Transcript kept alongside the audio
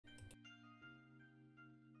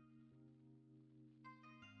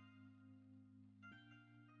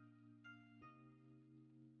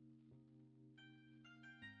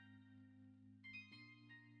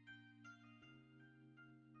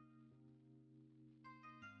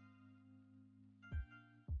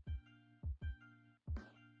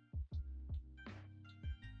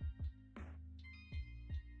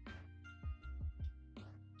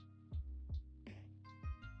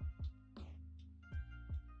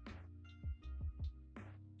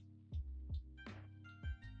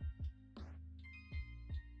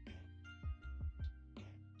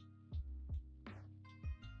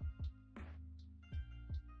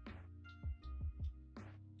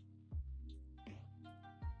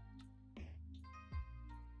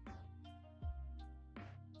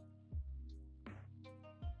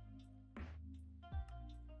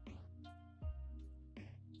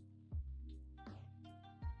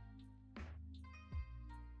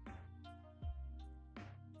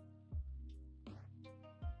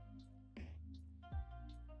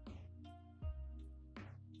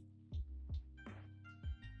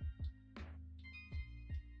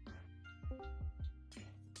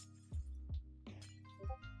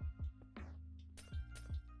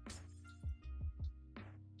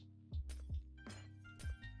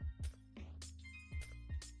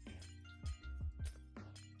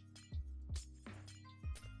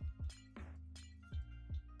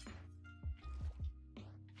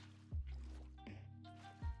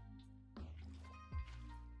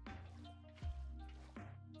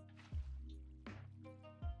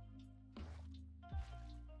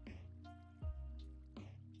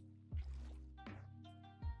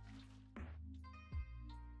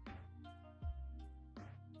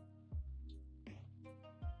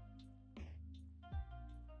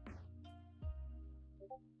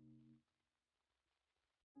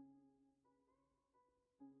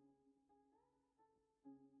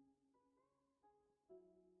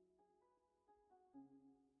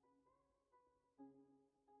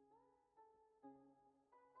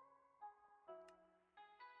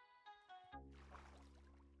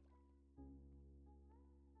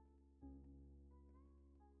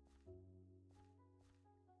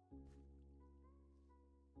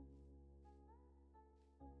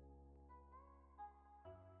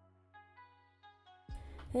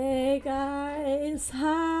Hey guys,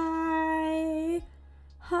 hi,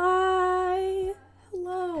 hi,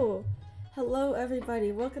 hello, hello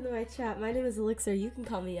everybody, welcome to my chat. My name is Elixir, you can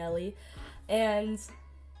call me Ellie, and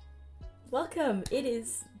welcome. It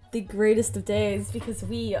is the greatest of days because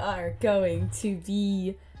we are going to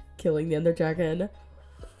be killing the Ender Dragon.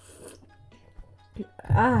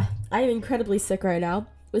 I am incredibly sick right now.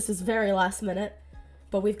 This is very last minute.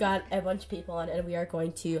 But we've got a bunch of people on, and we are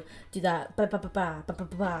going to do that the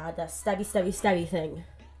stabby thing.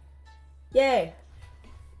 Yay!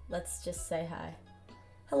 Let's just say hi.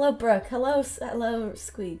 Hello, Brooke. Hello,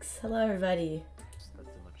 Squeaks. Hello, everybody.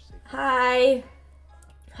 Hi.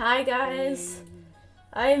 Hi, guys.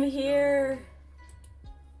 I'm here.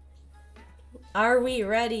 Are we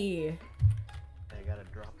ready? I gotta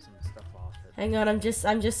drop some stuff off. Hang on, I'm just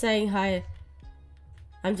saying hi.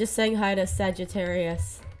 I'm just saying hi to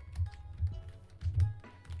Sagittarius.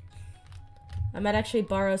 I might actually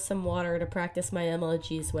borrow some water to practice my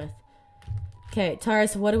emojis with. Okay,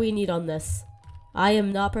 Taurus, what do we need on this? I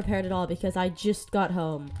am not prepared at all because I just got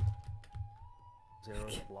home.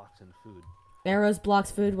 Arrows, blocks, and food. Arrows,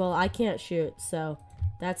 blocks, food. Well, I can't shoot, so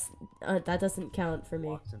that doesn't count for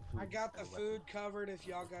me. I got the food covered if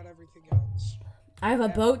y'all got everything else. I have a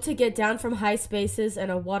boat to get down from high spaces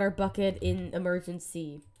and a water bucket in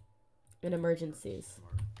emergencies. I'm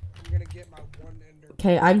gonna get my one ender.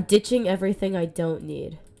 Okay, I'm ditching everything I don't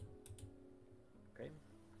need. Okay.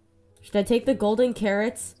 Should I take the golden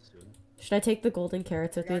carrots? Should I take the golden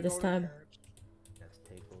carrots with me this time? Yes,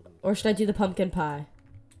 take golden. Or should I do the pumpkin pie?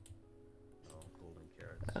 No, golden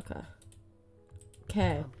carrots. Okay.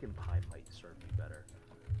 Okay. Pumpkin pie might serve me better.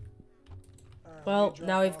 Well,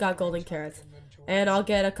 now we've got golden carrots. And I'll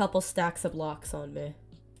get a couple stacks of blocks on me.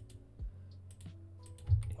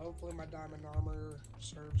 Hopefully my diamond armor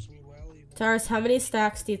serves me well. Taurus, how many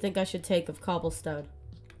stacks do you think I should take of cobblestone?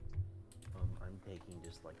 I'm taking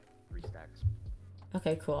just like 3 stacks.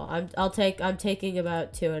 Okay, cool. I'm taking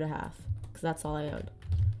about 2.5, because that's all I own.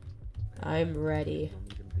 I'm ready. You'll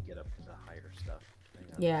need them to get up to the higher stuff.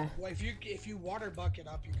 Yeah. Well, if you water bucket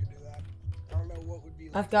up, you could do that. I don't know what would be.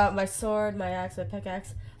 I've got my sword, my axe, my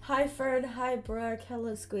pickaxe. Hi, Fern. Hi, Brooke.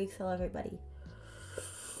 Hello, Squeaks. Hello, everybody.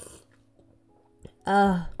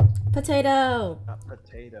 Potato.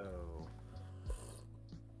 Potato.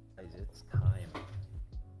 Guys, it's time.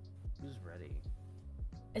 Who's ready?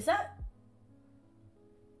 Is that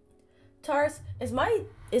Taurus?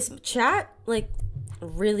 Is chat like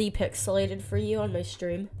really pixelated for you on my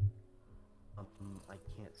stream? I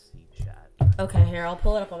can't see chat. Okay, here, I'll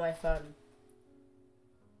pull it up on my phone.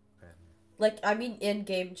 Okay. Like, I mean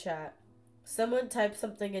in-game chat. Someone type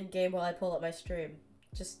something in-game while I pull up my stream.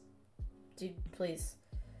 Just, dude, please.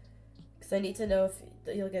 Because I need to know if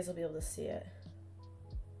you guys will be able to see it.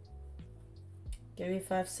 Give me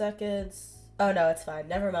 5 seconds. Oh, no, it's fine.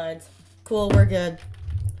 Never mind. Cool, we're good.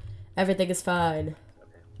 Everything is fine.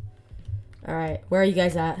 Okay. Alright, where are you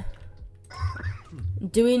guys at?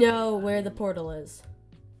 Do we know where the portal is?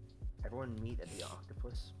 Everyone meet at the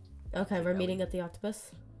octopus. Okay, we're meeting at the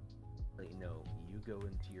octopus. Let you know, you go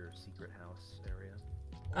into your secret house area.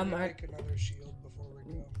 Make another shield before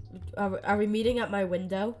we go. Are we meeting at my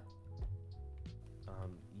window?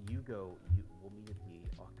 We'll meet at the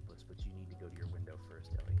octopus, but you need to go to your window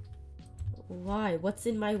first, Ellie. Why? What's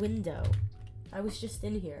in my window? I was just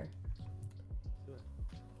in here. Do it.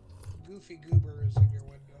 Goofy Goober is in your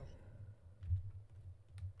window.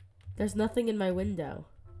 There's nothing in my window.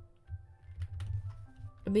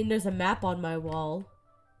 I mean, there's a map on my wall.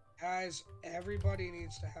 Guys, everybody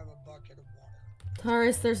needs to have a bucket of water.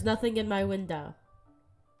 Taurus, there's nothing in my window.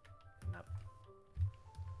 Nope.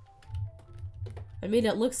 I mean,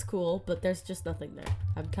 it looks cool, but there's just nothing there.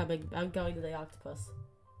 I'm going to the octopus.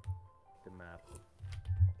 The map.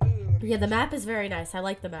 Ooh, Yeah, the map is very nice. I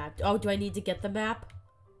like the map. Oh, do I need to get the map?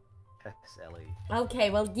 Yes, Ellie.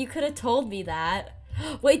 Okay, well, you could have told me that.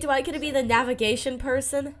 Wait, do I get to be the navigation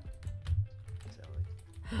person? Yes,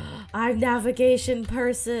 Ellie. I'm navigation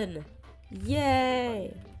person.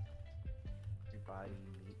 Yay. Everybody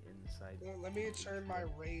meet inside. Let me turn my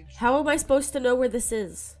rage. How am I supposed to know where this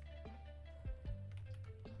is?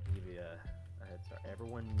 Give you a head start.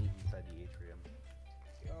 Everyone meet inside the atrium.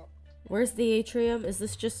 Yup. Where's the atrium? Is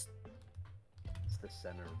this just... It's the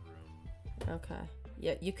center room. Okay.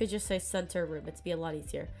 Yeah, you could just say center room. It'd be a lot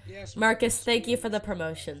easier. Yes, Marcus, thank you for the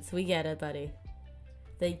promotions. We get it, buddy.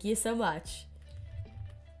 Thank you so much.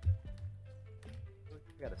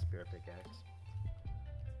 I got a spear pickaxe.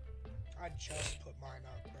 I just put mine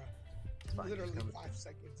up, bro. Fine, Literally just 5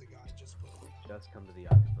 seconds ago, I just put mine up. Just come to the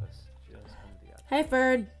octopus. Just come to the octopus. Hey,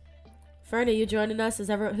 Fern. Fern, are you joining us? Is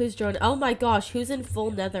everyone who's joining? Oh my gosh, who's in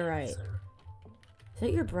full netherite? Is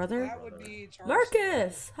that your brother? That would be Taurus.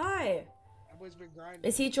 Marcus! Hi! That boy's been grinding.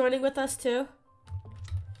 Is he joining with us too?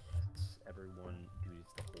 Everyone duties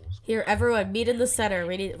the whole school. Here, everyone, meet in the center.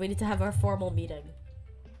 We need to have our formal meeting.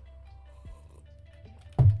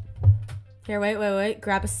 Here, wait.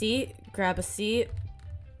 Grab a seat. Grab a seat.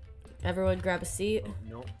 Everyone grab a seat. Oh,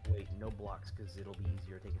 no, wait, no blocks, because it'll be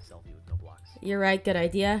easier to take a selfie with no blocks. You're right, good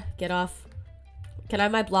idea. Get off. Can I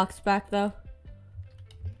have my blocks back, though?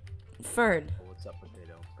 Fern. Oh, what's up,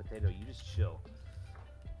 Potato? Potato, you just chill.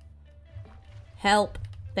 Help.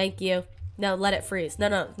 Thank you. No, let it freeze.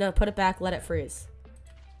 No, put it back, let it freeze.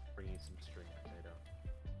 Bringing some string, Potato.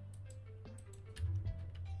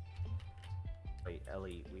 Wait,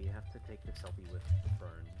 Ellie, we have to take the selfie with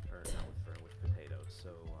Fern, or not with Fern, with Potato, so,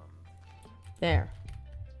 There.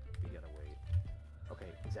 we gotta wait. Okay,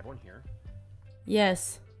 is everyone here?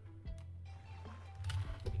 Yes.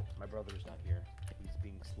 My brother's not here. He's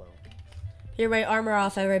being slow. Here, wait, armor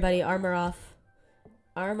off, everybody. Armor off.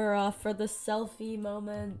 Armor off for the selfie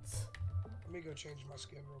moment. Let me go change my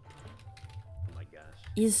skin real quick. Oh my gosh.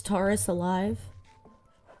 Is Taurus alive?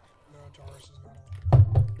 No, Taurus is not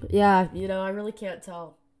on. Yeah, you know, I really can't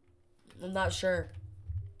tell. I'm not sure.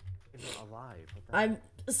 He's not alive. What the I'm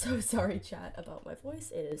so sorry, chat, about my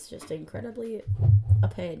voice. It is just incredibly a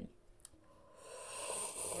pain.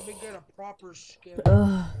 Let me get a proper skin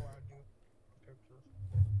Ugh. before I do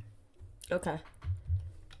picture. Okay.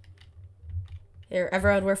 Here,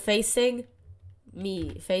 everyone, we're facing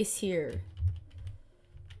me. Face here.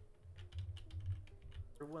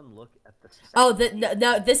 Everyone look at the Oh,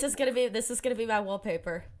 no, this is gonna be my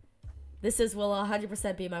wallpaper. This will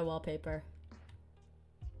 100% be my wallpaper.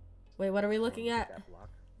 Wait, what are we looking at? that block.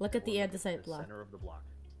 Look at the Look andesite block. Center of the block.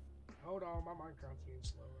 Hold on, my Minecraft's being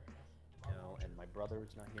slow right now. No, and my brother's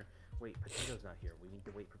not here. Wait, Potato's not here. We need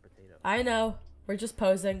to wait for Potato. I know. We're just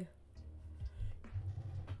posing.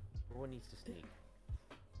 Everyone needs to sneak.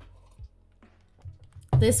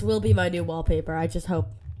 This will be my new wallpaper. I just hope,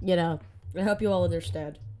 you know, I hope you all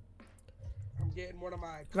understand. I'm getting one of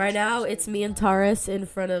my. Right now, it's me and Taurus in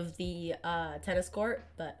front of the tennis court,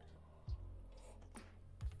 but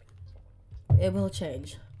it will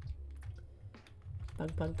change.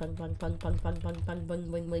 Bang, bang, bang, bang, bang, bang, bang, bang, bang,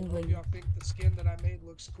 bang, wing, wing, wing. Y'all think the skin that I made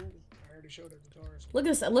looks cool? I already showed it to Taurus. Look at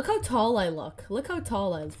this. Look how tall I look. Look how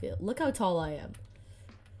tall I feel. Look how tall I am.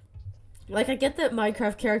 Like, I get that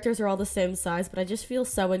Minecraft characters are all the same size, but I just feel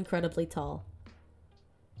so incredibly tall.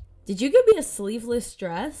 Did you give me a sleeveless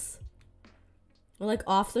dress? Or like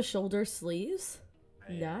off-the-shoulder sleeves?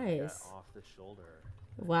 I Nice. got off the shoulder.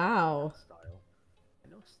 Wow. Style. I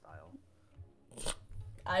know style.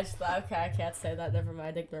 I just thought, okay, I can't say that. Never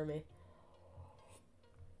mind. Ignore me.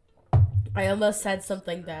 I almost said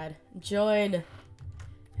something bad. Join.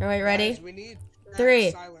 All right, ready? Guys, we need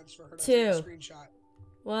 3, silence for her to 2, take a screenshot.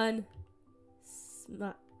 1.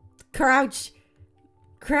 Crouch.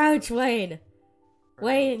 Crouch, Wayne.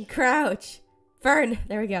 Wayne, crouch. Fern.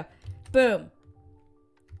 There we go. Boom.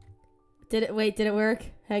 Did it work?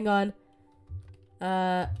 Hang on.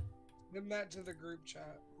 Send that to the group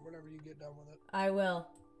chat whenever you get done with it. I will.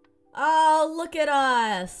 Oh, look at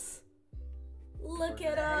us. Look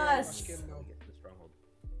at My us. skin though. Get the stronghold.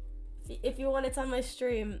 If you want, it's on my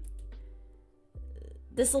stream.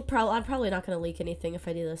 I'm probably not going to leak anything if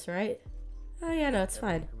I do this, right? Oh, yeah, no, it's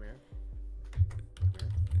fine. Come here. Come here.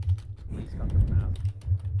 Please got the map.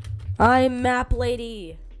 I'm map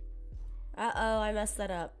lady. Uh-oh, I messed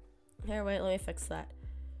that up. Here, wait, let me fix that.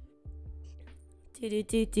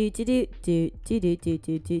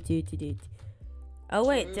 Oh,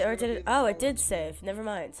 wait, did it? Oh, it did save. Never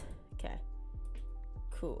mind. Okay.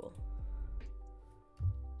 Cool.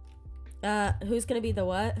 Who's gonna be the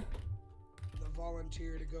what? The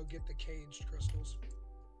volunteer to go get the caged crystals.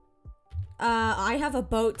 I have a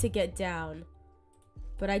boat to get down,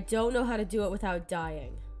 but I don't know how to do it without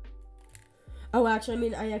dying. Oh,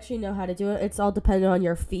 actually, I actually know how to do it. It's all dependent on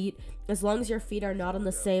your feet. As long as your feet are not on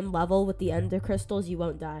the same level with the ender crystals, you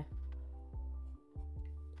won't die.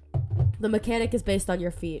 The mechanic is based on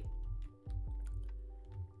your feet.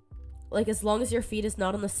 Like, as long as your feet is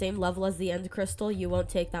not on the same level as the end crystal, you won't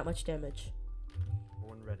take that much damage.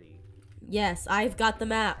 Everyone ready? Yes, I've got the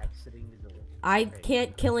map. Exiting the door. I Okay.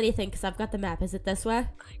 can't kill anything because I've got the map. Is it this way?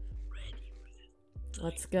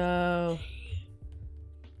 Let's go.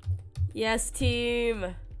 Yes,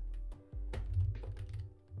 team.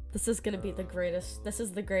 This is gonna be the greatest. This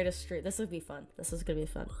is the greatest street. This will be fun. This is gonna be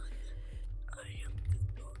fun.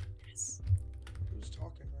 Who's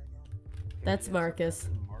talking right now? That's Yes, Marcus.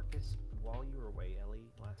 Marcus, while you were away, Ellie,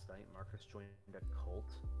 last night, Marcus joined a cult.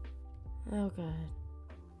 Oh god.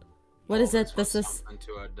 What is it? This is something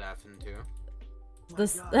to a death into.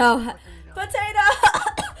 this. God,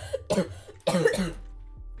 Potato.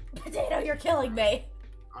 Potato, you're killing me.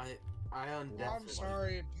 I Well, undeath. I'm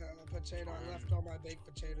sorry, Potato. I left all my baked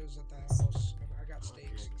potatoes at the house, and I got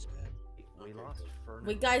steaks instead. We lost Fern.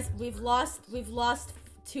 We've lost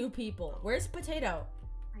 2 people. Where's Potato?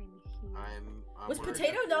 I'm Was worried.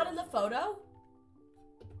 Potato not in the photo?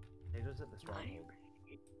 Potatoes at the stronghold.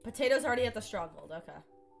 Potato's already at the stronghold. Okay.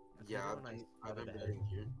 Yeah,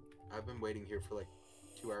 I've been waiting here for like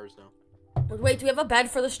 2 hours now. Wait, do we have a bed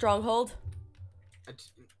for the stronghold?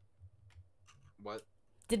 What?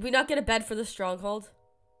 Did we not get a bed for the stronghold?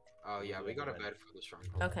 Oh yeah, we got a bed for the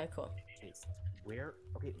stronghold. Okay, cool. Hey, where?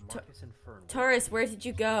 Okay, Marcus and Fern. Taurus, where did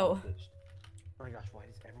you go? Oh my gosh, why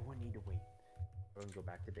does everyone need to wait? Everyone go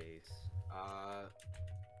back to base.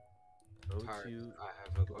 Go Taurus, to I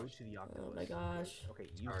have a go question. to the octopus. Oh my gosh. Okay,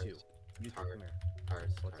 you Taurus, two. You two, Taurus, come here.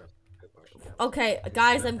 Taurus, What's Taurus, up? good question. Okay,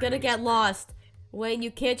 guys, I'm gonna get lost. Wayne,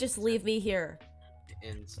 you can't just leave me here.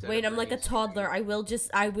 Wayne, I'm like a toddler. I will just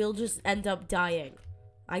end up dying.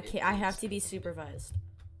 I can't. I have to be supervised.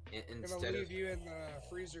 I'm gonna Instead leave of you in the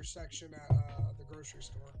freezer section at the grocery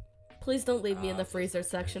store. Please don't leave me in the freezer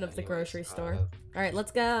section of the grocery store. All right,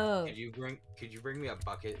 let's go. could you bring me a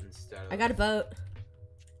bucket instead of I got a boat.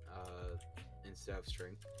 instead of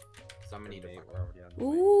string? So I'm gonna need a bucket. We're already on the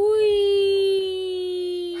way. Ooh.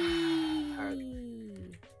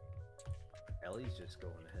 Ellie's just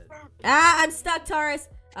going ahead. Ah, I'm stuck, Taurus.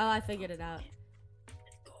 Oh, I figured it out.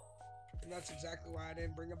 And that's exactly why I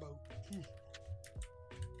didn't bring a boat.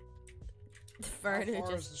 Fern, How who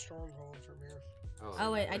far is just. the stronghold from here?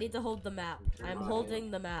 Oh wait, I need to hold the map. I'm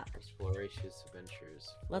holding the map. Explorations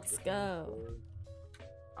adventures. Let's Looking go. for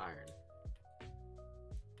Iron.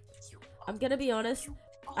 I'm gonna be honest.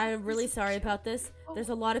 I'm really sorry about this. There's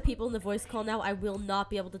a lot of people in the voice call now. I will not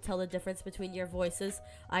be able to tell the difference between your voices.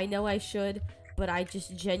 I know I should, but I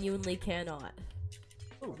just genuinely cannot.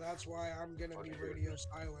 Well, that's why I'm gonna be radio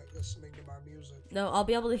silent, listening to my music. No, I'll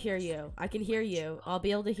be able to hear you. I can hear you. I'll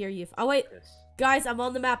be able to hear you. Oh wait, Yes. guys, I'm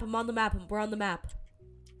on the map. I'm on the map. We're on the map.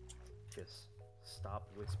 Just stop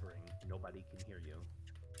whispering. Nobody can hear you.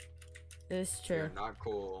 It's true. You're not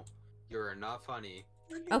cool. You're not funny.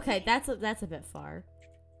 Okay, that's a bit far.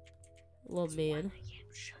 A little mean.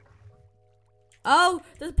 Oh,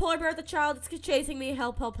 there's a polar bear with a child. It's chasing me.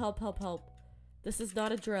 Help, help, help, help, help. This is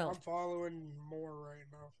not a drill. I'm following more right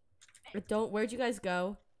now. Don't. Where'd you guys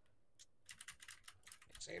go?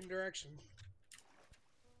 Same direction.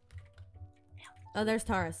 Oh, there's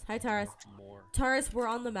Taurus. Hi, Taurus. More. Taurus, we're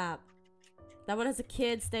on the map. That one has a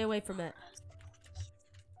kid. Stay away from it.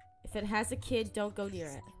 If it has a kid, don't go near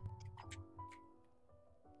it.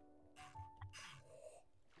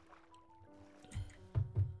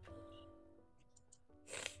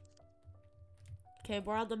 Okay,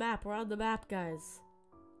 we're on the map. We're on the map, guys.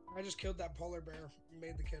 I just killed that polar bear and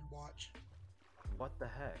made the kid watch. What the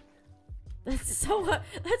heck? That's so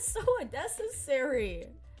unnecessary.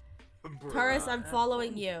 Taurus, I'm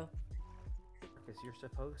following you. Because you're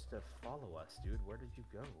supposed to follow us, dude. Where did you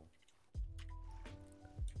go?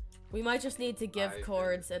 We might just need to give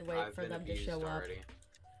cords and wait I've for been them to abused show up. already.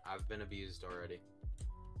 I've been abused already.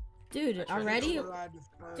 Dude, tried to already? go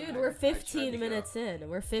Dude, I we're tried to 15 go. minutes in.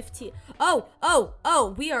 We're 15.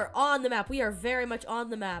 Oh, we are on the map. We are very much on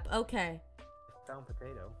the map. Okay. Found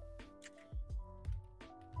potato.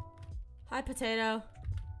 Hi, Potato.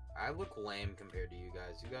 I look lame compared to you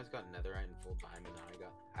guys. You guys got netherite and full diamond. Now I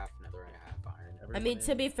got half netherite, half iron. I mean,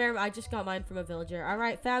 to be fair, I just got mine from a villager. All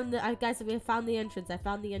right, guys, we found the entrance. I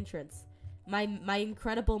found the entrance. My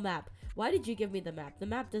incredible map. Why did you give me the map? The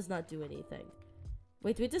map does not do anything.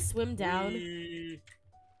 Wait, do we have to swim down?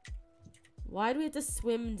 Why do we have to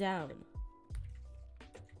swim down?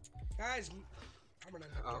 Guys, I'm gonna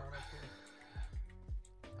look down up here.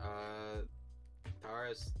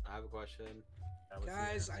 Taurus, I have a question.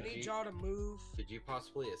 Guys, I need y'all to move. Could you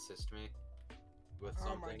possibly assist me with Oh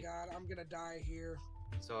something? my god, I'm gonna die here.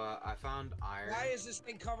 So I found iron. Why is this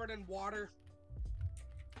thing covered in water?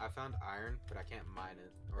 I found iron, but I can't mine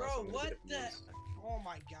it. Or else Bro, I'm gonna what get the? abused. Oh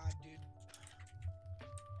my god, dude.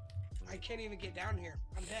 I can't even get down here.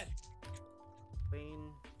 I'm dead.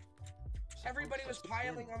 Wayne. Everybody was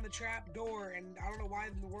piling on the trap door, and I don't know why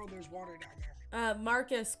in the world there's water down there.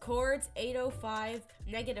 Marcus, cords 805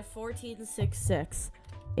 negative 1466.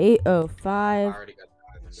 805 I already got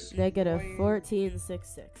diamonds. negative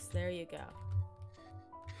 1466. There you go.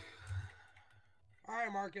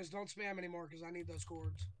 Alright, Marcus, don't spam anymore because I need those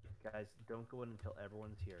cords. Guys, don't go in until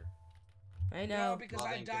everyone's here. I No, know. because Well,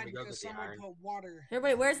 I then, can died we go because get the someone iron? put water. Here,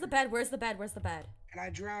 wait, where's the bed? Where's the bed? Where's the bed? And I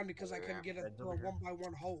drowned because I Over couldn't here. get it Bed's through a over here.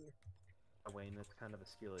 1x1 hole. Wayne, that's kind of a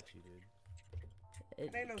skill issue, dude.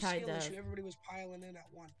 It ain't no Kind skill of. issue. Everybody was piling in at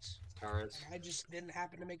once. Taurus. And I just didn't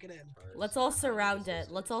happen to make it in. Taurus, Let's all I need surround it.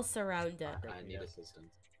 assistance. Let's all surround it. I need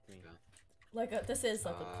assistance. Come here. Like this is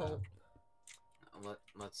like a cult.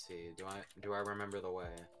 Let's see. Do I remember the way?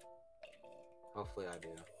 Hopefully I do.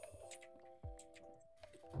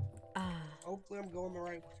 Hopefully I'm going the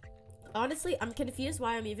right way. Honestly, I'm confused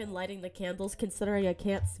why I'm even lighting the candles, considering I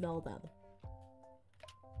can't smell them.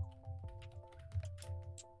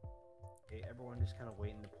 Hey, everyone just kind of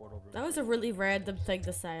wait in the portal room. That was a really random thing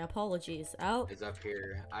to say. Apologies. Out. It's up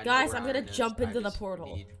here. I know Guys, where I'm gonna iron is. jump into I the just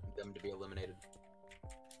portal. Need them to be eliminated.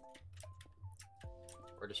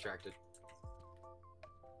 Or distracted.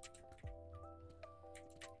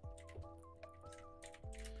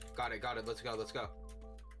 Got it. Let's go.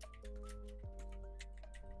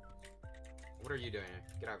 What are you doing here?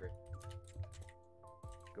 Get out of here.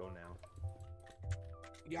 Go now.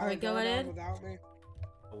 Y'all Are we are going in? without me?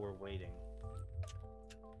 Oh, we're waiting.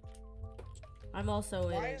 I'm also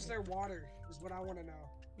Why in. is there water? Is what I want to know.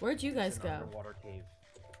 Where'd you guys It's an go? underwater cave.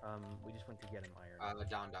 We just went to get him iron.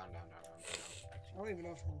 Down. I don't even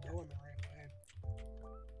know if I'm going the right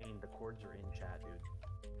way. And the cords are in chat,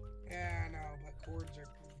 dude. Yeah, I know, but cords are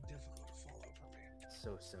difficult to follow for me. It's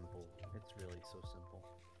so simple. It's really so simple.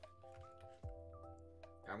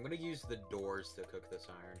 I'm gonna use the doors to cook this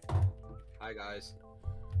iron. Hi guys.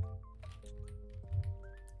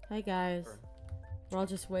 Hi guys. We're all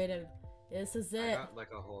just waiting. This is I it. got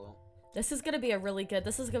like a whole. This is gonna be a really good.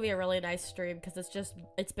 This is gonna be a really nice stream because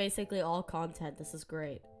it's basically all content. This is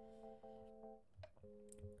great.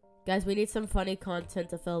 Guys, we need some funny content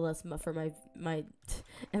to fill this for my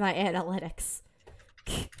analytics.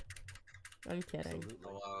 I'm kidding. Absolutely.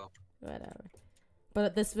 Hello. Whatever.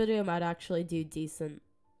 But this video might actually do decent.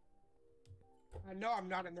 I know I'm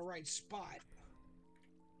not in the right spot.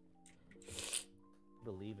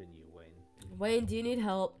 Believe in you, Wayne. Wayne, do you need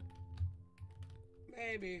help?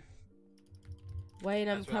 Maybe. Wayne,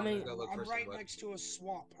 I'm That's what I'm coming. gonna go look I'm for right some wood. next to a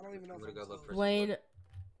swamp. I don't even know I'm if gonna I'm go look for close. some Wayne,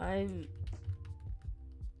 I'm.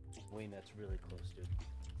 Wayne, that's really close, dude.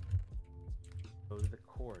 Go to the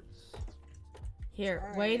cords. Here,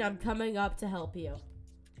 Alright. Wayne, I'm coming up to help you.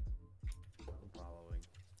 I'm following.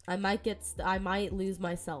 I might I might lose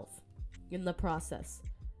myself in the process.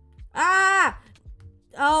 Ah!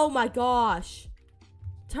 Oh my gosh.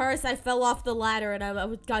 Taurus, I fell off the ladder and I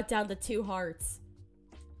got down to 2 hearts.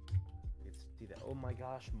 You can see that. Oh my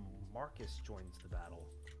gosh, Marcus joins the battle.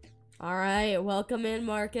 Alright, welcome in,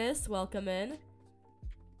 Marcus. Welcome in.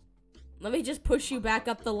 Let me just push you back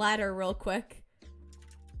up the ladder real quick.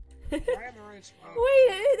 Am I in the right spot? Wait,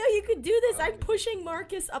 I didn't know you could do this. I'm pushing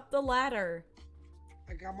Marcus up the ladder.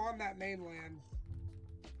 Like, I'm on that mainland.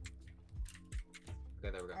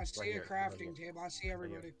 Okay, there we go. I see Right a here, crafting right here. table. I see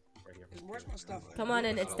everybody. Right here. Where's my stuff? Come on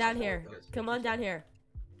in. It's down here. Come on down here.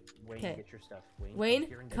 Wayne, Okay. get your stuff. Wayne, Wayne, up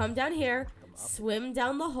here and get come your down stuff. here. Come up. Swim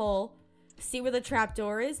down the hole. See where the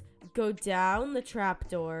trapdoor is. Go down the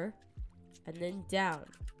trapdoor. And then down.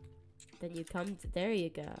 Then you come to, there you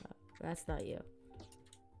go. That's not you.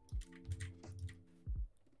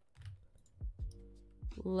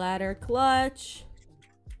 Ladder clutch.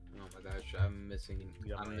 Oh my gosh, I'm missing.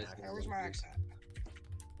 You got I'm my missing. axe. Where's my axe at?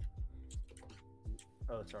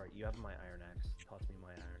 Oh, sorry. You have my iron axe. Toss me my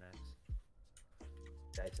iron axe.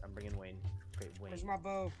 Guys, I'm bringing Wayne. Great, Wayne. Where's my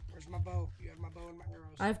bow? Where's my bow? You have my bow and my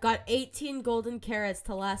arrows. I've got 18 golden carrots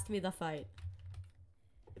to last me the fight.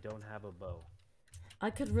 I don't have a bow. I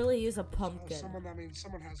could really use a Oh, pumpkin. someone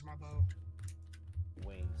has my bow.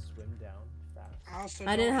 Wayne, swim down fast. I also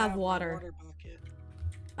I didn't don't have my water. bucket.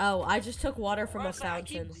 Oh, I just took water from a Why is that? I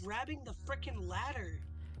keep fountain. grabbing the freaking ladder.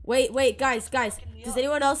 Wait, guys. Fucking me Does up.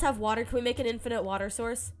 anyone else have water? Can we make an infinite water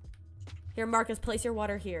source? Here, Marcus, place your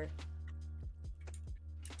water here.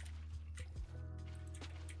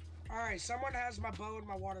 Alright, someone has my bow and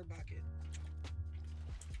my water bucket.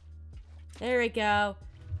 There we go.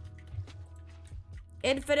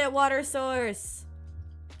 Infinite water source.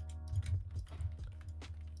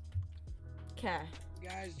 Okay.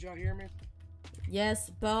 Guys, did y'all hear me? Yes,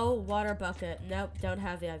 bow, water bucket. Nope, don't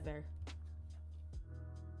have either.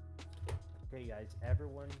 Okay, guys,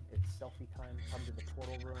 everyone, it's selfie time. Come to the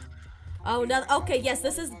portal room. Oh, no. Okay, yes,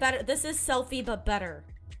 this My is water better. bucket. This is selfie, but better.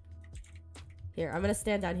 Here, I'm gonna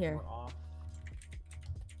stand down here. We're off.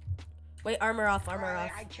 Wait, armor off, armor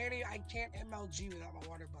Alright, off. I can't MLG without my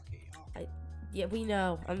water bucket, y'all. Yeah, we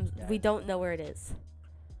know. We don't know where it is.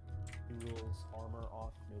 New rules, armor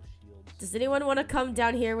off, no shields. Does anyone want to come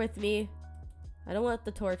down here with me? I don't want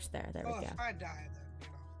the torch there. There we Oh, go. if I die, then, you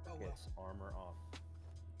know. Oh, well. Gets armor off.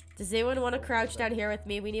 Does anyone want to Oh, crouch okay. down here with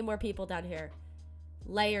me? We need more people down here.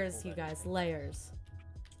 Layers, you guys. Layers.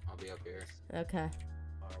 I'll be up here. Okay.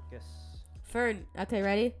 Marcus. Fern. Okay,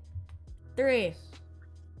 ready? 3.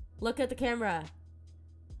 Look at the camera.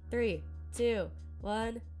 3, 2,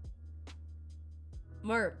 1.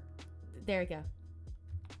 Merp. There we go.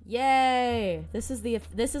 Yay! This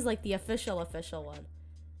is like the official one.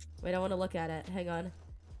 Wait, I want to look at it. Hang on.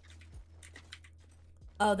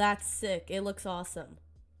 Oh, that's sick. It looks awesome.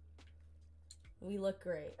 We look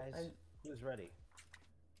great. Guys, who's ready?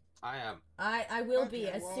 I am. I will be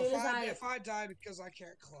Okay, as well, soon as I. If I die because I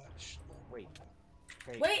can't clutch. Wait.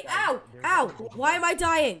 Hey, Wait! guys, Ow! there's Ow! a- Why am I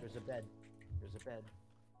dying? There's a bed. There's a bed.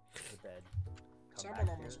 There's a bed. Come Someone back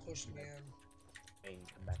almost here. pushed me in. Wayne,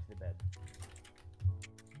 come back to the bed.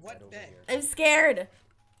 What Right over bed? here. I'm scared.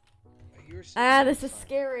 You were Ah, this is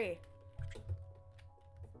scary.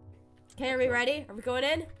 Okay, are we ready? Are we going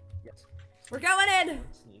in? Yes. We're going in.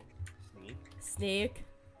 Sneak. Sneak. Sneak.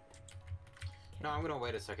 No, I'm gonna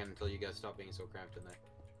wait a second until you guys stop being so cramped in there.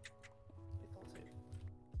 It's all safe.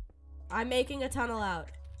 I'm making a tunnel out.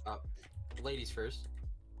 Ladies first.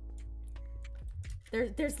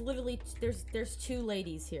 There's literally there's 2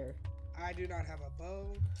 ladies here. I do not have a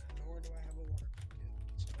bow, nor do I have a water bucket.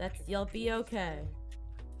 So I That's cannot you'll do be this okay. really.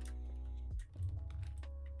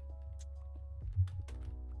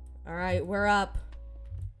 All right, we're up.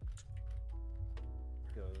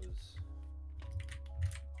 Goes.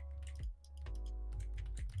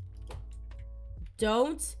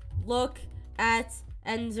 Don't look at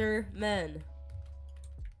Endermen.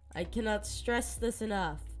 I cannot stress this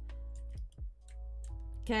enough.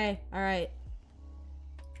 Okay, all right.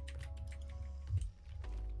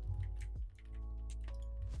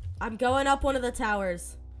 I'm going up one of the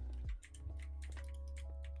towers.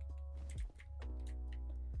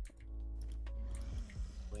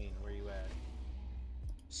 Wayne, where you at?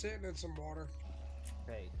 Sitting in some water.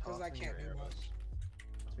 Hey, Because toss I me can't your do arrows. much.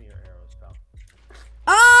 Toss me your arrows, pal.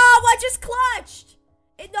 Oh, I just clutched!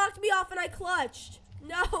 It knocked me off and I clutched.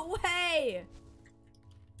 No way!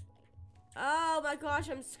 Oh my gosh,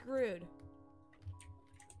 I'm screwed.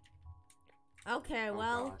 Okay, Oh,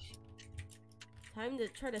 well, gosh. time to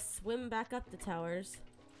try to swim back up the towers.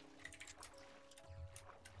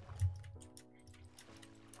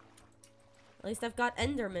 At least I've got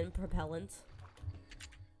Enderman propellant.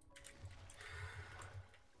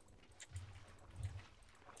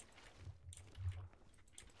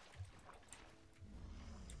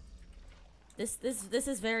 This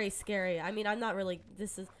is very scary. I mean, I'm not really.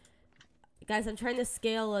 Guys, I'm trying to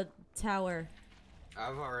scale a tower.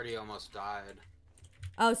 I've already almost died.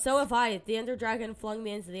 Oh, so have I. The Ender Dragon flung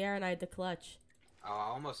me into the air and I had to clutch. Oh, I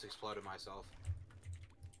almost exploded myself.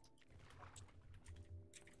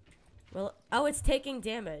 Well, oh, it's taking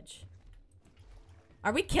damage.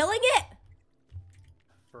 Are we killing it?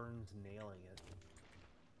 Fern's nailing it.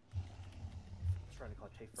 Trying to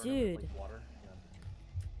clutch. Hey, Fern, Dude. I placed water.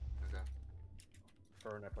 Yeah. Okay.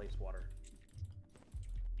 Fern, I placed water.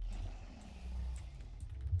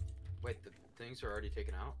 Wait, the things are already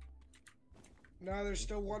taken out? No, there's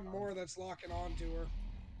still one more that's locking on to her.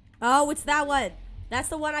 Oh, it's that one. That's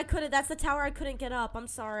the one I couldn't. That's the tower I couldn't get up. I'm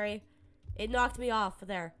sorry. It knocked me off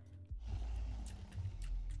there.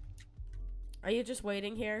 Are you just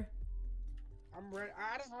waiting here? I'm ready.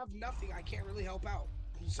 I don't have nothing. I can't really help out.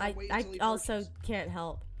 So I wait until he also purchases. can't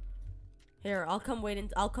help. Here, I'll come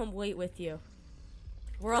wait. I'll come wait with you.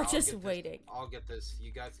 We're all I'll just get this. waiting. I'll get this.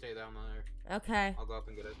 You guys stay down there. Okay. I'll go up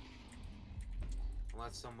and get it.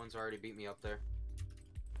 Unless someone's already beat me up there.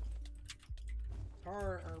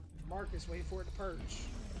 Or Marcus, wait for it to purge.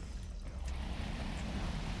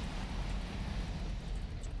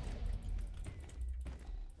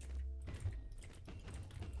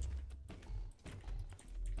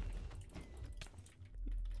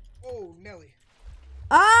 Oh, Nelly.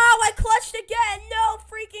 Oh, I clutched again! No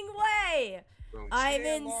freaking way! Boom. I'm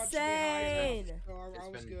And launched me high insane. enough. So I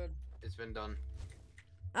was good. It's been done.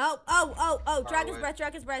 Oh! Dragon's away. breath,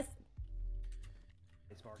 dragon's breath.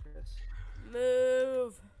 It's Marcus.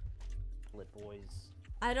 Move. Lit boys.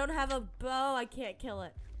 I don't have a bow. I can't kill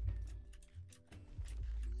it.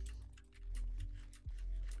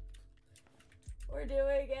 We're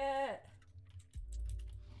doing it.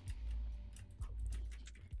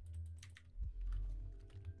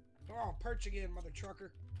 Oh, perch again, mother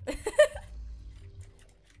trucker.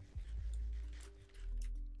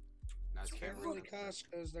 Nice Can't camera. really cuss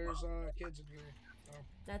because there's kids in here. So.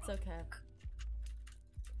 That's okay.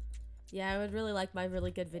 Yeah, I would really like my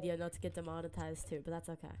really good video not to get demonetized too, but that's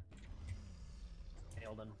okay.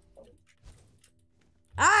 Nailed him.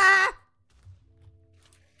 Ah!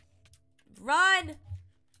 Run!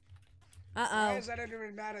 Why Uh-oh. is that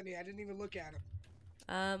Enderman mad at me? I didn't even look at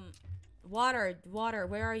him. Water.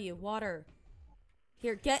 Where are you? Water.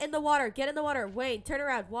 Here, get in the water. Get in the water. Wayne, turn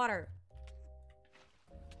around. Water.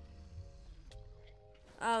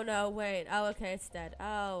 Oh, no, Wayne. Oh, okay, it's dead.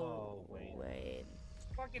 Oh, Wayne.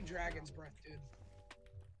 Fucking dragon's breath, dude.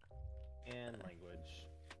 And language.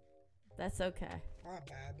 That's okay. Not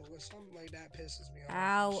bad, but with something like that pisses me off.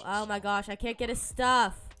 Ow. Oh, my gosh. I can't get his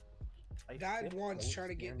stuff. I died once trying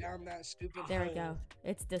to get down that stupid There we hole. go.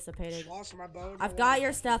 It's dissipating. Lost my bow. I've got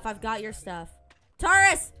your stuff. I've got your stuff.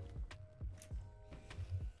 Taurus!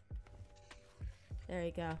 There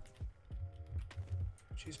you go.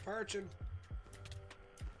 She's perching.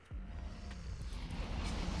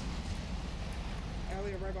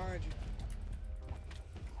 Ellie, I'm right behind you.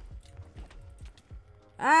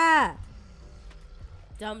 Ah!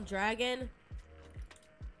 Dumb dragon.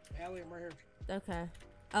 Ellie, I'm right here. Okay.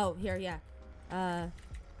 Oh, here, yeah.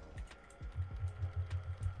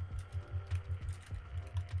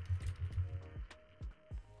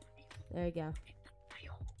 There you go.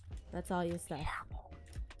 That's all your stuff.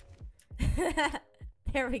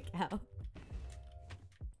 There we go.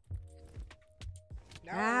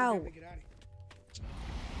 Now Ow. I'm gonna get out of here.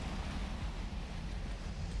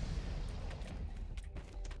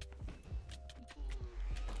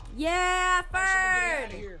 Yeah, Alright, someone get me out of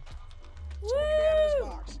Fern! here. Someone get me out of this Woo!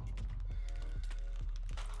 box.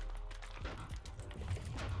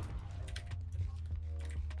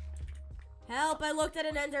 Help, I looked at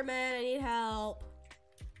an Enderman. I need help.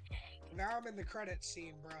 Now I'm in the credit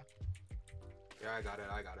scene, bro. Yeah, I got it.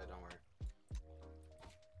 Don't worry.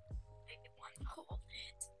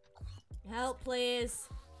 Help, please.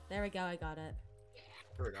 There we go, I got it.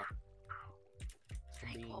 Here we go.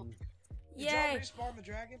 Did y'all Yay! respawn the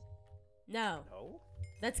dragon? No, No?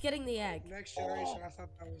 that's getting the egg. Next generation, I thought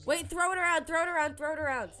that was. Wait, throw it around, throw it around, throw it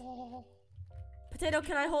around. Potato,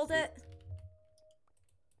 can I hold it?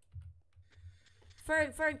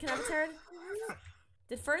 Fern, can I have a turn?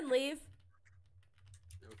 Did Fern leave?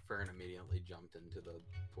 Fern immediately jumped into the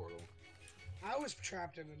portal. I was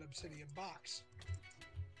trapped in an obsidian box.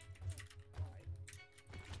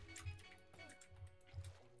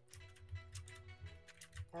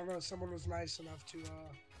 I don't know, someone was nice enough to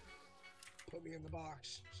put me in the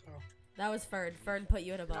box, so. That was Fern. Fern put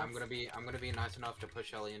you in a And box. I'm gonna be nice enough to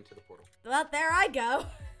push Ellie into the portal. Well, there I go.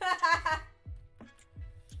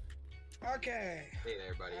 Okay. Hey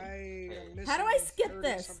there, buddy. I am How do I missing skip 30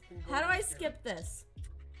 this? something How do gold I here. skip this?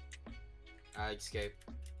 Escape.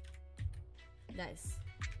 Nice.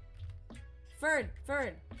 Fern,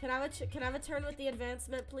 can I have a turn with the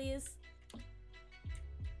advancement, please?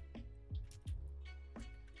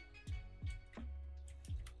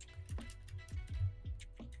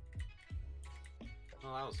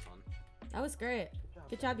 Well, that was fun. That was great.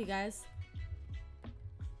 Good job, you guys.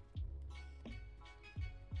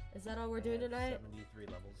 Is that all we're doing tonight? 73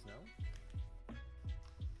 levels now.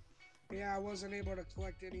 Yeah, I wasn't able to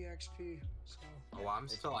collect any XP, so. Oh, I'm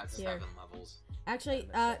still at Here. 7 levels. Actually,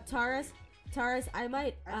 I'm at Taurus, I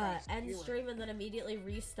might I got end zero. stream and then immediately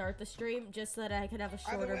restart the stream just so that I can have a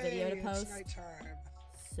By the shorter way, video to it's post. nighttime.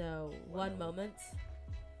 So, one moment.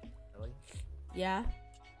 Really? Yeah.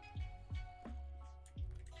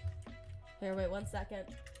 Here, wait 1 second.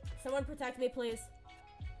 Someone protect me, please.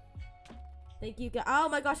 Thank you. Oh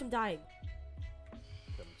my gosh, I'm dying.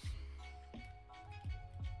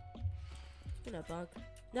 Gonna bug.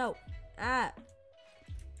 No. Ah.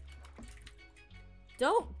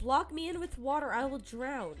 Don't block me in with water. I will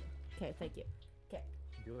drown. Okay, thank you. Okay.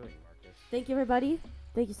 Do it, Marcus. Thank you, everybody.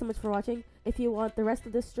 Thank you so much for watching. If you want the rest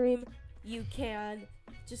of the stream, you can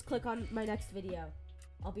just click on my next video.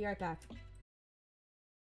 I'll be right back.